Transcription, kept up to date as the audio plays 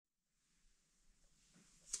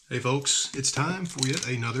Hey folks, it's time for yet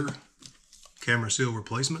another camera seal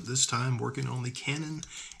replacement, this time working on the Canon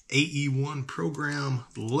AE-1 program,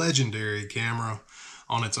 legendary camera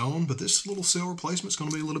on its own, but this little seal replacement is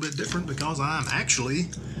going to be a little bit different because I'm actually,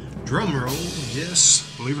 drum roll,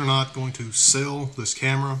 yes, believe it or not, going to sell this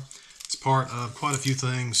camera. It's part of quite a few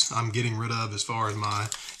things I'm getting rid of as far as my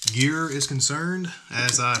gear is concerned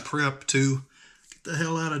as I prep to get the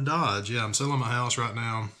hell out of Dodge. Yeah, I'm selling my house right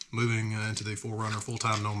now, moving into the 4Runner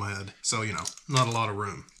full-time nomad, so you know, not a lot of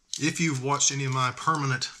room. If you've watched any of my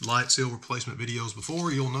permanent light seal replacement videos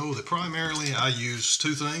before, you'll know that primarily I use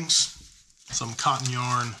two things: some cotton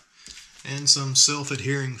yarn and some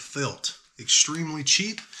self-adhering felt. Extremely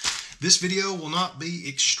cheap. This video will not be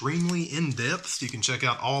extremely in-depth. You can check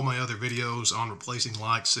out all my other videos on replacing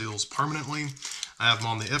light seals permanently. I have them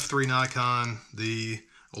on the F3 Nikon, the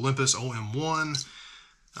Olympus OM1,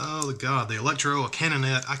 oh god, the Electro, a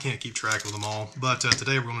Canonet. I can't keep track of them all, but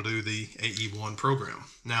today we're going to do the AE-1 program.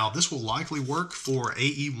 Now, this will likely work for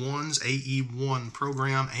AE-1's AE-1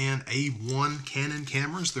 program and A1 Canon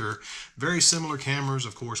cameras. They're very similar cameras,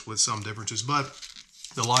 of course, with some differences, but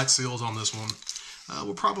the light seals on this one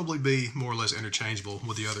will probably be more or less interchangeable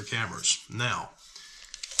with the other cameras. Now,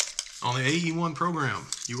 on the AE-1 program,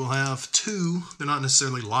 you will have two, they're not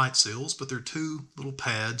necessarily light seals, but they're two little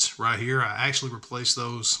pads right here. I actually replaced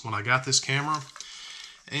those when I got this camera.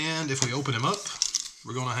 And if we open them up,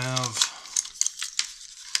 we're going to have,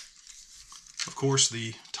 of course,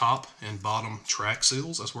 the top and bottom track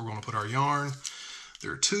seals. That's where we're going to put our yarn.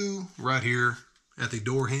 There are two right here at the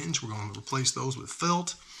door hinge. We're going to replace those with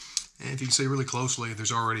felt. And if you can see really closely,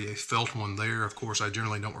 there's already a felt one there. Of course, I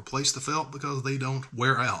generally don't replace the felt because they don't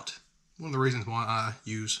wear out. One of the reasons why I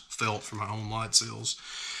use felt for my own light seals.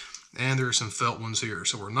 And there are some felt ones here.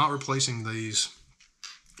 So we're not replacing these.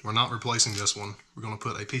 We're not replacing this one. We're going to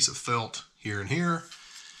put a piece of felt here and here.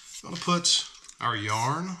 We're going to put our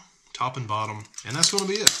yarn, top and bottom, and that's going to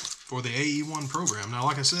be it for the AE-1 program. Now,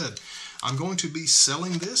 like I said, I'm going to be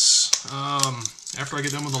selling this after I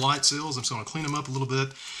get done with the light seals. I'm just going to clean them up a little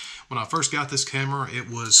bit. When I first got this camera,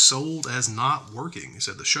 it was sold as not working. It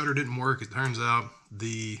said the shutter didn't work. It turns out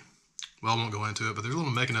well, I won't go into it, but there's a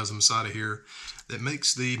little mechanism inside of here that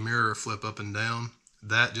makes the mirror flip up and down.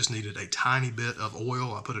 That just needed a tiny bit of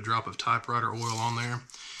oil. I put a drop of typewriter oil on there.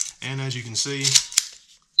 And as you can see,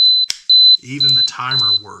 even the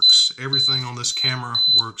timer works. Everything on this camera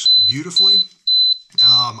works beautifully.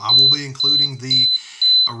 I will be including the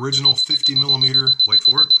original 50mm, wait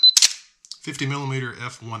for it, 50mm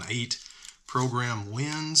f1.8 program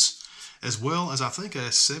lens, as well as I think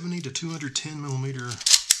a 70 to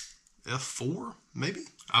 210mm f4, maybe?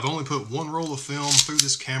 I've only put one roll of film through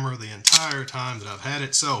this camera the entire time that I've had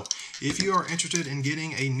it, so if you are interested in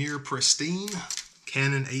getting a near pristine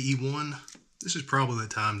Canon AE-1, this is probably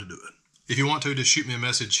the time to do it. If you want to, just shoot me a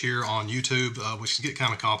message here on YouTube, which can get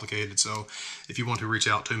kind of complicated, so if you want to reach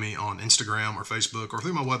out to me on Instagram or Facebook or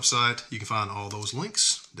through my website, you can find all those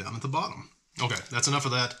links down at the bottom. Okay, that's enough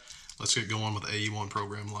of that. Let's get going with the AE-1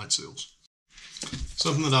 program light seals.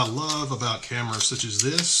 Something that I love about cameras such as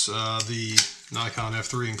this, the Nikon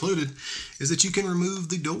F3 included, is that you can remove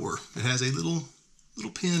the door. It has a little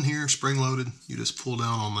pin here, spring-loaded. You just pull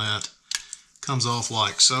down on that. Comes off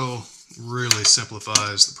like so. Really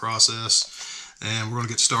simplifies the process. And we're going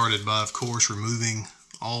to get started by, of course, removing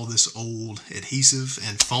all this old adhesive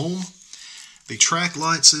and foam. The track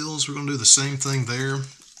light seals, we're going to do the same thing there.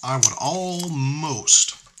 I would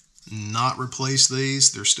almost not replace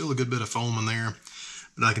these. There's still a good bit of foam in there,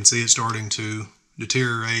 but I can see it starting to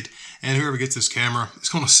deteriorate. And whoever gets this camera, it's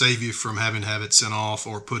going to save you from having to have it sent off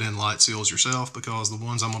or put in light seals yourself, because the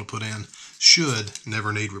ones I'm going to put in should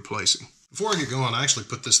never need replacing. Before I get going, I actually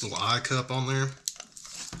put this little eye cup on there.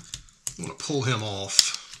 I'm going to pull him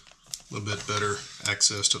off. A little bit better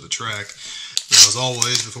access to the track. Now, as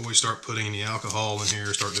always, before we start putting any alcohol in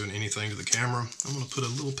here, start doing anything to the camera, I'm going to put a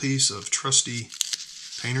little piece of trusty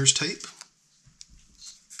painter's tape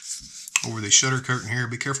over the shutter curtain here.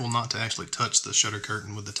 Be careful not to actually touch the shutter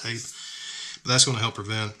curtain with the tape, but that's going to help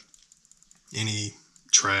prevent any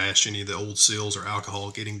trash, any of the old seals or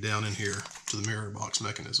alcohol getting down in here to the mirror box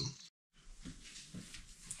mechanism.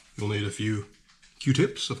 You'll need a few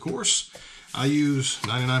Q-tips, of course. I use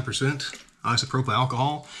 99% isopropyl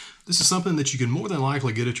alcohol. This is something that you can more than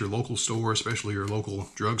likely get at your local store, especially your local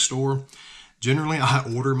drugstore. Generally, I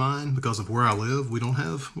order mine because of where I live. We don't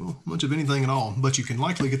have, well, much of anything at all, but you can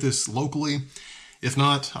likely get this locally. If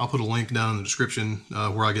not, I'll put a link down in the description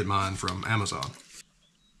where I get mine from Amazon.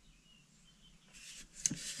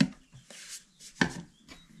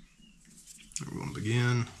 We're going to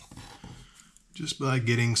begin just by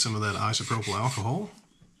getting some of that isopropyl alcohol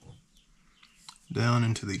down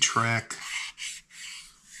into the track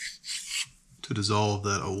to dissolve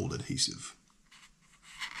that old adhesive.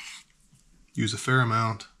 Use a fair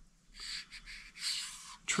amount.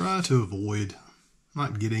 Try to avoid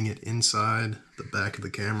not getting it inside the back of the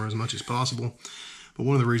camera as much as possible. But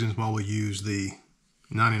one of the reasons why we use the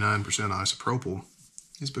 99% isopropyl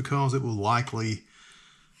is because it will likely,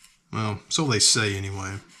 well, so they say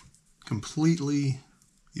anyway, completely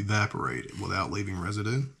evaporate without leaving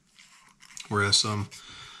residue. Whereas some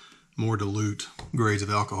more dilute grades of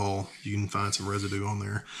alcohol, you can find some residue on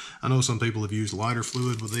there. I know some people have used lighter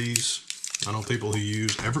fluid with these. I know people who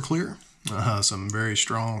use Everclear, some very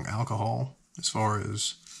strong alcohol as far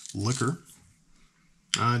as liquor.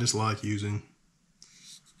 I just like using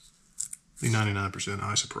the 99%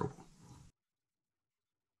 isopropyl.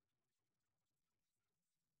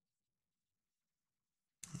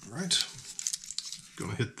 All right,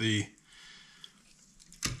 gonna hit the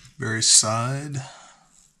very side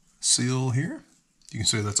seal here. You can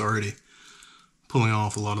see that's already pulling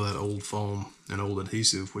off a lot of that old foam and old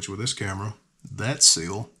adhesive, which with this camera, that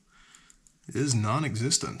seal is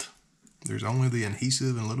non-existent. There's only the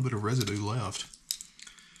adhesive and a little bit of residue left.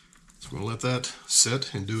 So we're gonna let that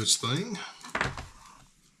set and do its thing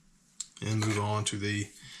and move on to the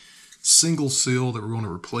single seal that we're going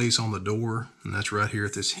to replace on the door, and that's right here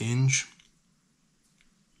at this hinge.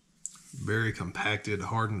 Very compacted,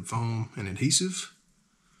 hardened foam and adhesive.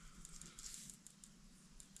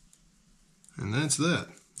 And that's that.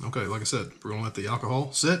 Okay, like I said, we're going to let the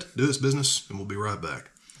alcohol set, do its business, and we'll be right back.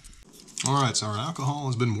 Alright, so our alcohol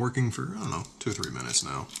has been working for, I don't know, 2 or 3 minutes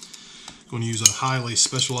now. Going to use a highly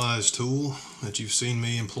specialized tool that you've seen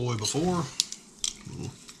me employ before.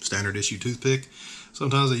 Standard issue toothpick.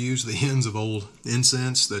 Sometimes I use the ends of old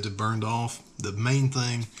incense that have burned off. The main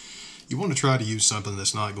thing, you want to try to use something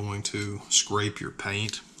that's not going to scrape your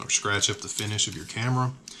paint or scratch up the finish of your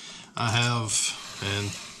camera. I have, and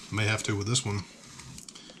may have to with this one,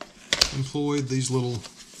 employed these little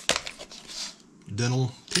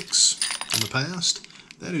dental picks in the past.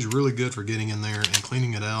 That is really good for getting in there and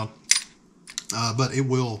cleaning it out, but it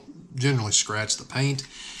will generally scratch the paint,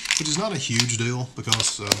 which is not a huge deal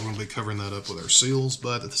because we're going to be covering that up with our seals,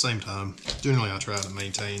 but at the same time, generally I try to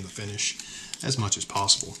maintain the finish as much as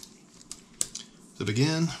possible. To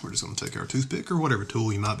begin, we're just going to take our toothpick or whatever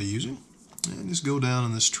tool you might be using and just go down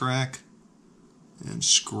in this track and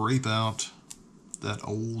scrape out that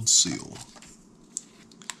old seal,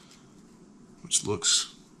 which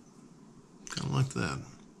looks kind of like that.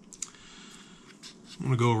 I'm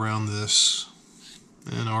going to go around this,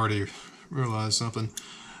 and I already realized something.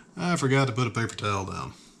 I forgot to put a paper towel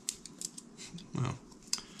down. Well,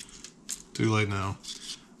 too late now.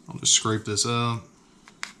 I'll just scrape this out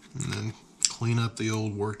and then clean up the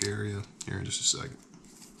old work area here in just a second.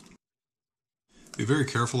 Be very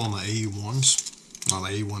careful on the AE-1s, on the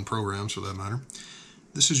AE-1 programs for that matter.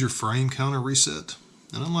 This is your frame counter reset,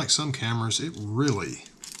 and unlike some cameras, it really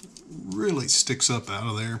sticks up out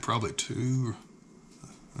of there, probably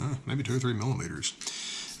maybe 2 or 3 millimeters.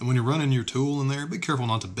 And when you're running your tool in there, be careful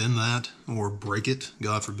not to bend that or break it,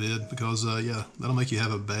 God forbid, because yeah, that'll make you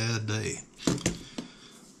have a bad day.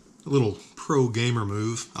 A little pro gamer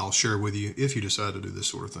move I'll share with you if you decide to do this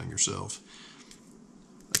sort of thing yourself.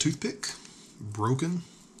 A toothpick, broken,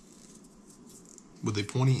 with the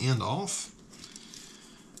pointy end off,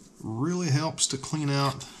 really helps to clean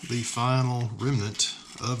out the final remnant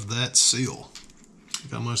of that seal.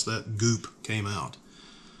 Look how much that goop came out.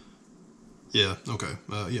 Yeah, okay.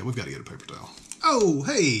 Yeah, we've got to get a paper towel. Oh,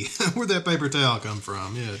 hey! Where'd that paper towel come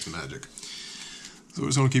from? Yeah, it's magic. So we're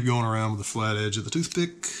just going to keep going around with the flat edge of the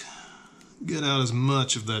toothpick. Get out as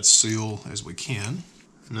much of that seal as we can.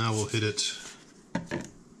 Now we'll hit it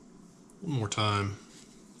one more time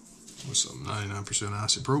with some 99%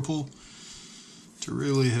 isopropyl to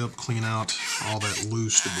really help clean out all that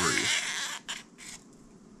loose debris.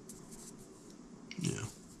 Yeah.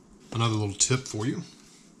 Another little tip for you.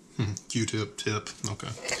 Q-tip, tip, okay.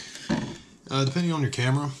 Depending on your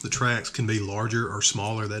camera, the tracks can be larger or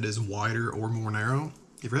smaller, that is wider or more narrow.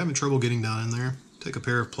 If you're having trouble getting down in there, take a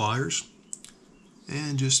pair of pliers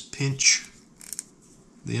and just pinch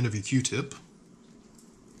the end of your Q-tip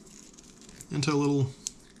into a little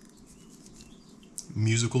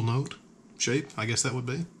musical note shape, I guess that would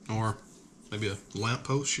be, or maybe a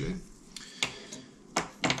lamppost shape.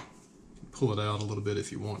 Pull it out a little bit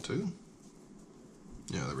if you want to.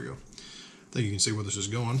 Yeah, there we go. I think you can see where this is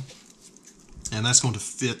going. And that's going to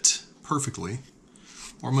fit perfectly,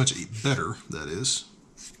 or much better, that is,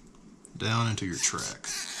 down into your track.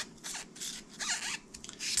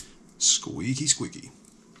 Squeaky, squeaky.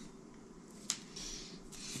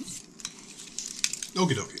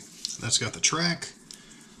 Okie dokie. That's got the track.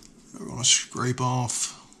 We're going to scrape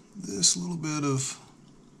off this little bit of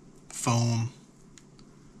foam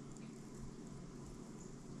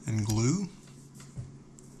and glue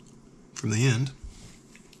from the end.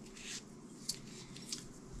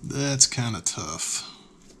 That's kind of tough.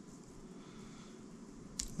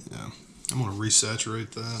 Yeah, I'm going to resaturate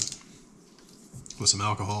that with some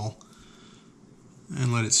alcohol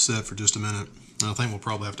and let it set for just a minute. And I think we'll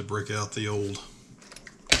probably have to break out the old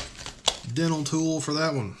dental tool for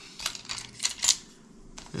that one.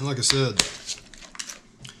 And like I said,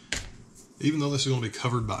 even though this is going to be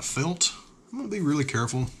covered by felt, I'm going to be really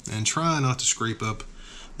careful and try not to scrape up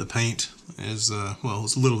the paint as well,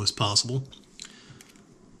 as little as possible.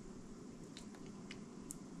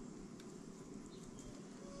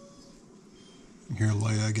 You hear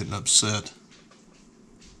Leia getting upset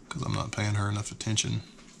because I'm not paying her enough attention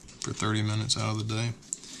for 30 minutes out of the day.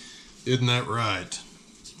 Isn't that right?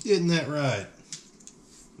 Isn't that right?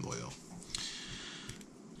 Well,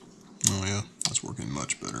 oh yeah, that's working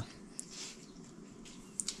much better.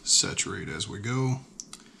 Saturate as we go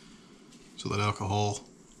so that alcohol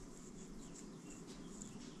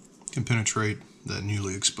can penetrate that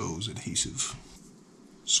newly exposed adhesive.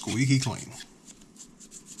 Squeaky clean.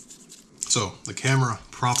 So the camera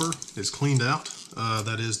proper is cleaned out.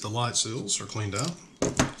 That is, the light seals are cleaned out.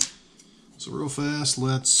 So real fast,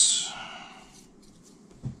 let's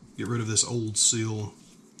get rid of this old seal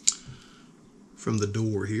from the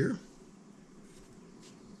door here.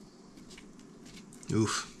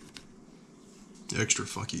 Oof. Extra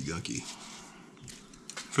funky gunky.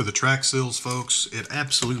 For the track seals, folks, it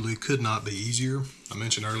absolutely could not be easier. I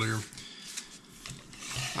mentioned earlier,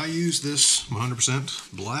 I use this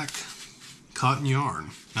 100% black cotton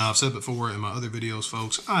yarn. Now, I've said before in my other videos,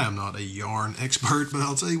 folks, I am not a yarn expert, but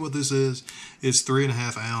I'll tell you what this is. It's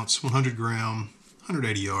 3.5 ounce, 100 gram,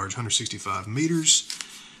 180 yards, 165 meters.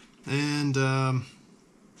 And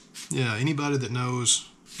yeah, anybody that knows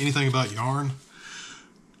anything about yarn,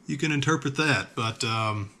 you can interpret that. But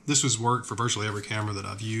this was worked for virtually every camera that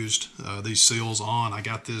I've used these seals on. I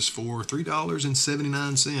got this for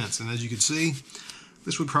 $3.79. And as you can see,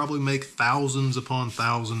 this would probably make thousands upon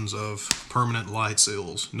thousands of permanent light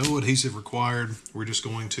seals. No adhesive required. We're just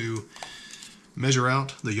going to measure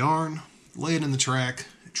out the yarn, lay it in the track,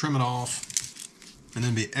 trim it off, and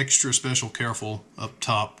then be extra special careful up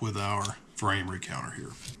top with our frame recounter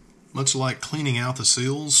here. Much like cleaning out the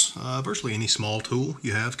seals, virtually any small tool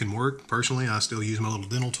you have can work. Personally, I still use my little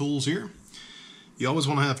dental tools here. You always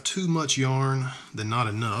want to have too much yarn than not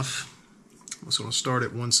enough. I'm just going to start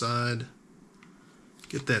at one side,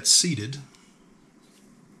 get that seated,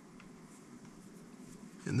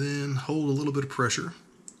 and then hold a little bit of pressure,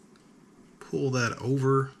 pull that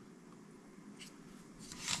over,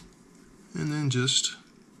 and then just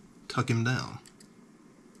tuck him down.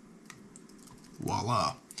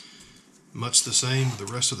 Voila. Much the same with the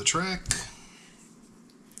rest of the track.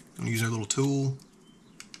 I'm going to use our little tool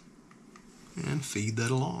and feed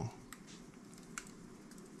that along.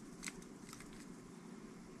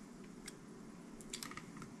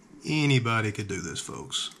 Anybody could do this,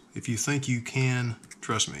 folks. If you think you can,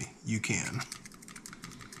 trust me, you can.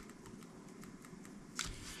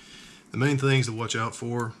 The main things to watch out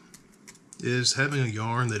for is having a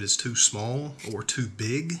yarn that is too small or too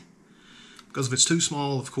big. Because if it's too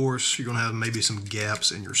small, of course, you're going to have maybe some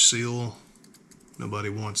gaps in your seal. Nobody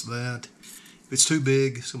wants that. If it's too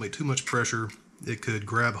big, it's going to be too much pressure. It could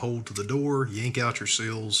grab hold to the door, yank out your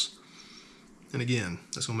seals, and again,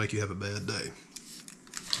 that's going to make you have a bad day.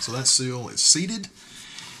 So that seal is seated.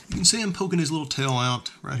 You can see him poking his little tail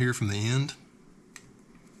out right here from the end.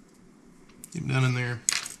 Get him down in there.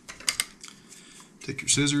 Take your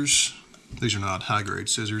scissors. These are not high-grade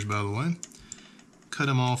scissors, by the way. Cut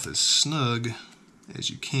them off as snug as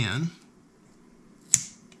you can.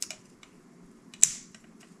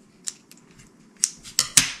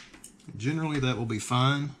 Generally, that will be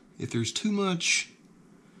fine. If there's too much,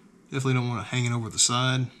 definitely don't want it hanging over the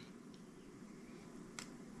side.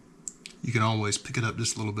 You can always pick it up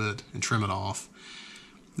just a little bit and trim it off.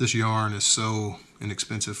 This yarn is so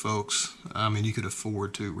inexpensive, folks. I mean, you could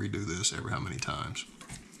afford to redo this every how many times.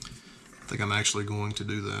 I think I'm actually going to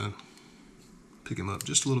do that. Pick him up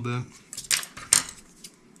just a little bit.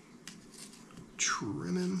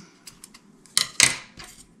 Trim him.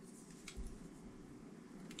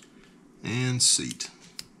 And seat.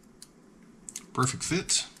 Perfect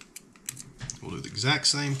fit. We'll do the exact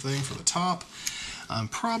same thing for the top. I'm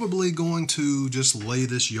probably going to just lay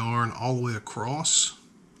this yarn all the way across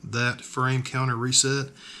that frame counter reset,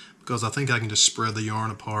 because I think I can just spread the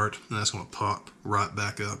yarn apart and that's going to pop right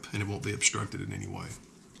back up and it won't be obstructed in any way.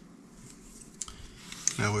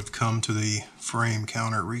 Now we've come to the frame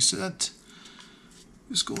counter reset.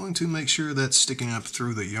 Just going to make sure that's sticking up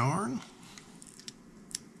through the yarn.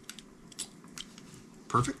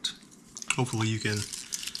 Perfect. Hopefully you can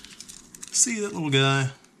see that little guy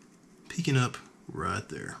peeking up right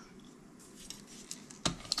there.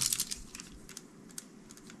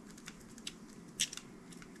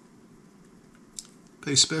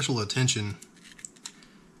 Pay special attention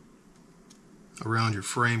around your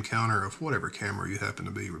frame counter of whatever camera you happen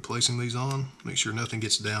to be replacing these on. Make sure nothing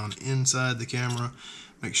gets down inside the camera.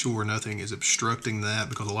 Make sure nothing is obstructing that,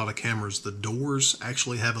 because a lot of cameras, the doors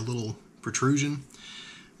actually have a little protrusion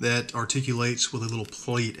that articulates with a little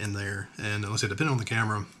plate in there. And let's say, depending on the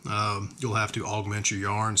camera, you'll have to augment your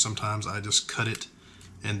yarn. Sometimes I just cut it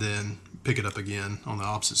and then pick it up again on the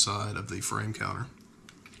opposite side of the frame counter.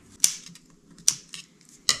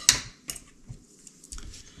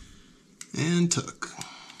 And tuck.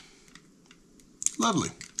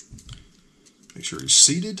 Lovely. Make sure he's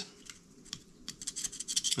seated.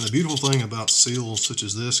 And the beautiful thing about seals such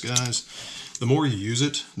as this, guys, the more you use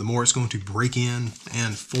it, the more it's going to break in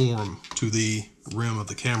and form to the rim of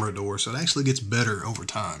the camera door, so it actually gets better over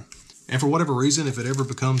time. And for whatever reason, if it ever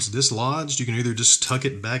becomes dislodged, you can either just tuck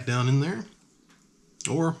it back down in there,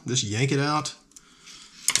 or just yank it out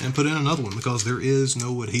and put in another one, because there is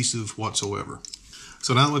no adhesive whatsoever.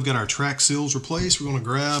 So now that we've got our track seals replaced, we're going to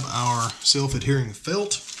grab our self-adhering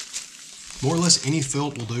felt. More or less any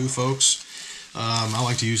felt will do, folks. I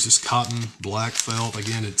like to use this cotton black felt.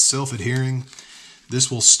 Again, it's self-adhering. This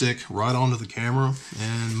will stick right onto the camera,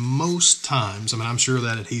 and most times, I mean, I'm sure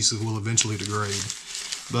that adhesive will eventually degrade,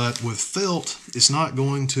 but with felt, it's not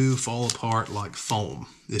going to fall apart like foam.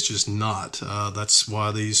 It's just not. That's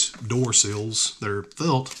why these door seals, they're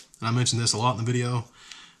felt, and I mentioned this a lot in the video,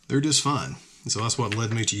 they're just fine. And so that's what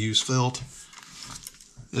led me to use felt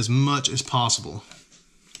as much as possible.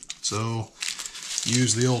 So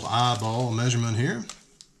use the old eyeball measurement here.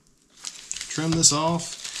 Trim this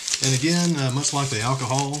off. And again, much like the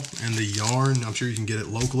alcohol and the yarn, I'm sure you can get it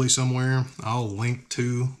locally somewhere. I'll link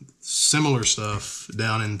to similar stuff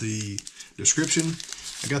down in the description.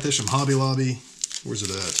 I got this from Hobby Lobby. Where's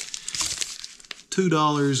it at?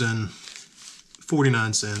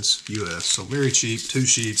 $2.49 US. So very cheap, 2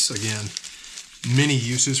 sheets. Again, many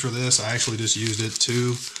uses for this. I actually just used it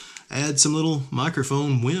to add some little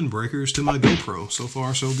microphone windbreakers to my GoPro. So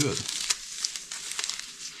far, so good.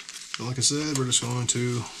 So like I said, we're just going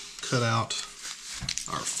to cut out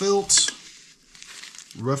our felt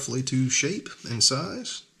roughly to shape and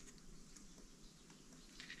size.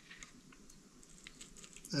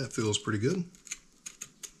 That feels pretty good.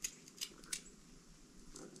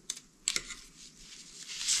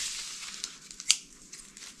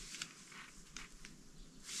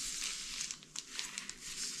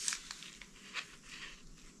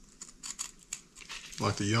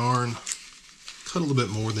 Like the yarn, cut a little bit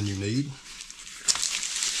more than you need,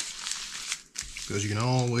 because you can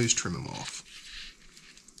always trim them off.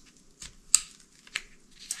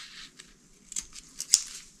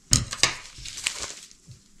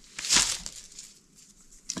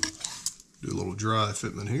 Do a little dry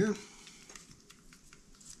fitment here.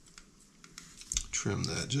 Trim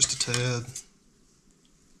that just a tad.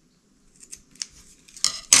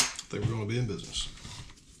 I think we're going to be in business.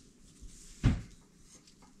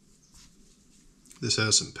 This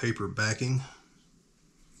has some paper backing.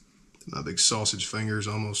 My big sausage fingers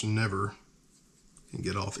almost never can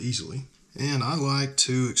get off easily. And I like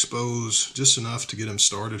to expose just enough to get them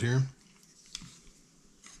started here.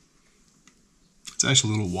 It's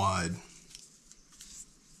actually a little wide.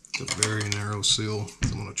 It's a very narrow seal.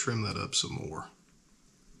 I'm going to trim that up some more.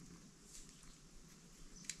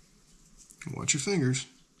 Watch your fingers.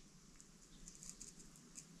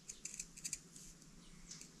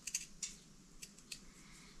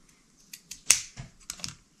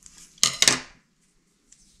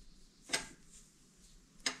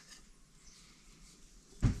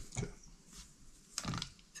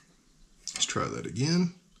 Try that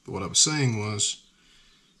again. But what I was saying was,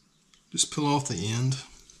 just peel off the end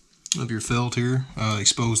of your felt here,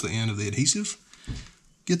 expose the end of the adhesive,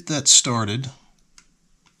 get that started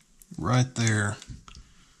right there,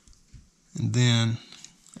 and then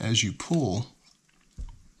as you pull,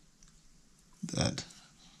 that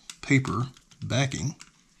paper backing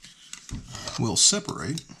will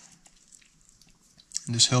separate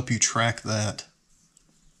and just help you track that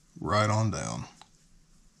right on down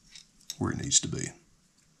where it needs to be.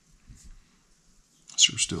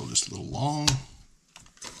 So we're still just a little long.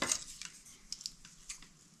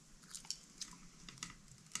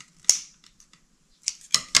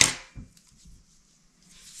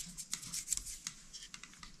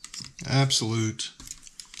 Absolute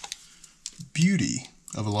beauty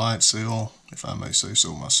of a light seal, if I may say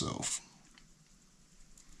so myself.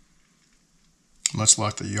 Much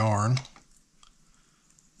like the yarn,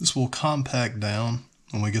 this will compact down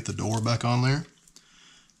when we get the door back on there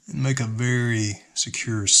and make a very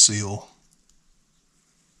secure seal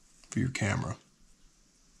for your camera.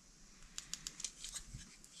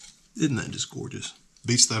 Isn't that just gorgeous?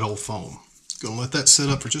 Beats that whole foam. Gonna let that sit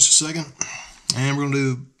up for just a second, and we're gonna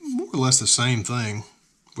do more or less the same thing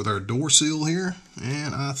with our door seal here.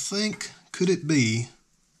 And I think, could it be?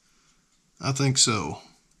 I think so.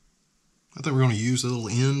 I think we're gonna use the little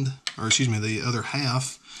end, or excuse me, the other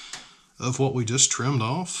half of what we just trimmed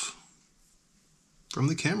off from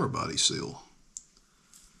the camera body seal.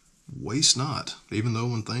 Waste not, even though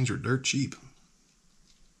when things are dirt cheap.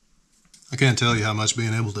 I can't tell you how much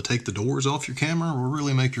being able to take the doors off your camera will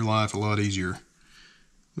really make your life a lot easier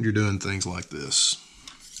when you're doing things like this.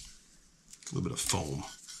 A little bit of foam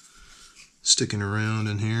sticking around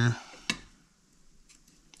in here.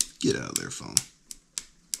 Get out of there, foam.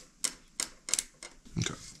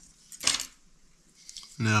 Okay.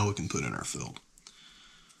 Now we can put in our felt.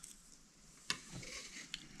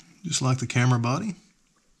 Just like the camera body.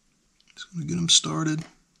 Just going to get them started.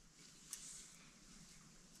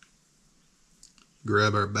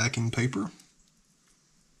 Grab our backing paper,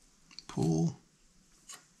 pull,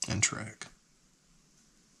 and track.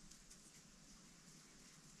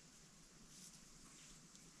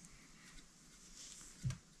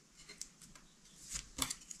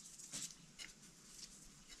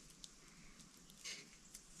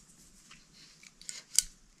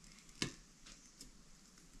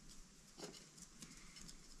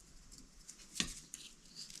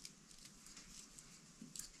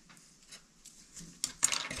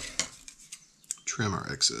 Trim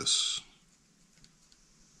our excess.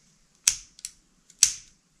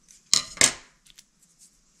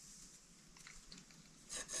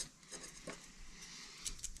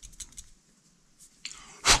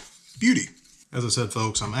 Beauty. As I said,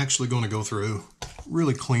 folks, I'm actually going to go through,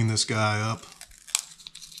 really clean this guy up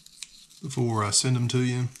before I send him to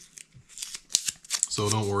you. So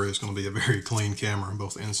don't worry, it's going to be a very clean camera,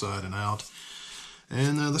 both inside and out.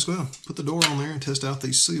 And let's go ahead and put the door on there and test out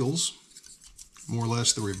these seals. More or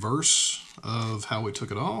less the reverse of how we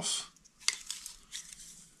took it off.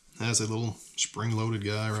 Has a little spring-loaded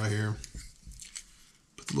guy right here.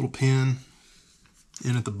 Put the little pin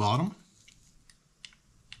in at the bottom.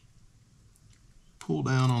 Pull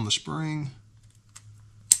down on the spring.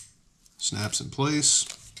 Snaps in place.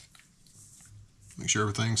 Make sure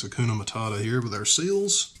everything's Hakuna Matata here with our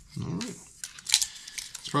seals. All right.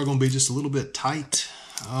 It's probably going to be just a little bit tight.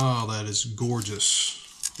 Oh, that is gorgeous.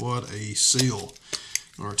 What a seal.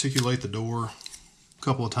 I'll articulate the door a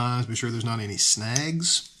couple of times, be sure there's not any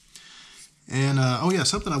snags. And, oh yeah,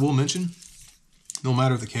 something I will mention, no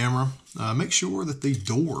matter the camera, make sure that the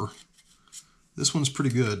door, this one's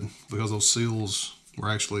pretty good because those seals were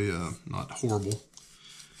actually not horrible.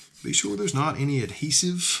 Be sure there's not any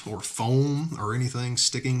adhesive or foam or anything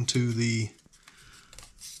sticking to the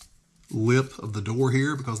lip of the door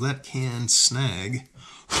here, because that can snag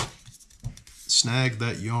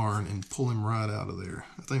that yarn and pull him right out of there.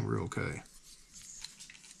 I think we're okay.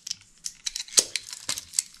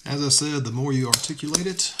 As I said, the more you articulate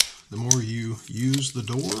it, the more you use the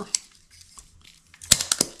door,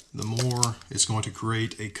 the more it's going to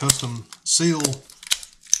create a custom seal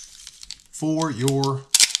for your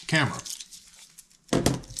camera.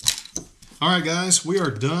 Alright guys, we are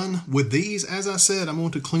done with these. As I said, I'm going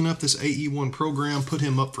to clean up this AE-1 program, put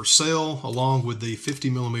him up for sale along with the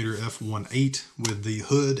 50mm f1.8 with the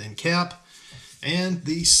hood and cap, and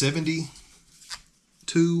the 72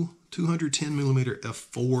 210mm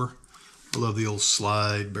f4. I love the old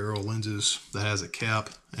slide barrel lenses that has a cap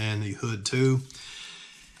and the hood too.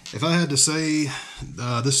 If I had to say,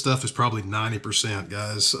 this stuff is probably 90%,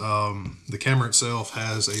 guys. The camera itself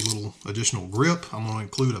has a little additional grip. I'm going to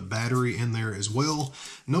include a battery in there as well.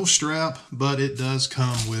 No strap, but it does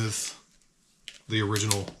come with the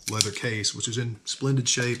original leather case, which is in splendid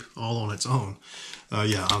shape all on its own.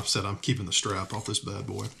 Yeah, I've said I'm keeping the strap off this bad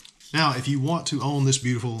boy. Now, if you want to own this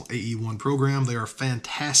beautiful AE-1 program, they are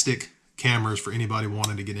fantastic cameras for anybody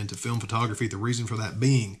wanting to get into film photography. The reason for that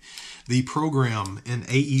being, the program, an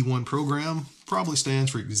AE-1 program, probably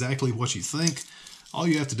stands for exactly what you think. All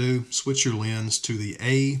you have to do, switch your lens to the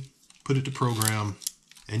A, put it to program,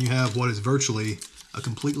 and you have what is virtually a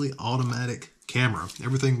completely automatic camera.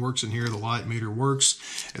 Everything works in here. The light meter works.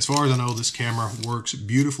 As far as I know, this camera works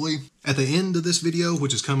beautifully. At the end of this video,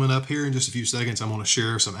 which is coming up here in just a few seconds, I'm going to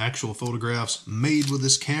share some actual photographs made with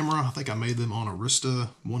this camera. I think I made them on Arista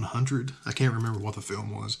 100. I can't remember what the film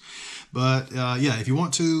was. But yeah, if you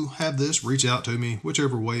want to have this, reach out to me,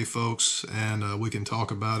 whichever way, folks, and we can talk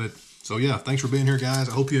about it. So yeah, thanks for being here, guys.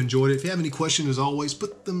 I hope you enjoyed it. If you have any questions, as always,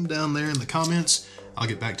 put them down there in the comments. I'll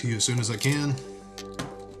get back to you as soon as I can.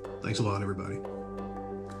 Thanks a lot, everybody.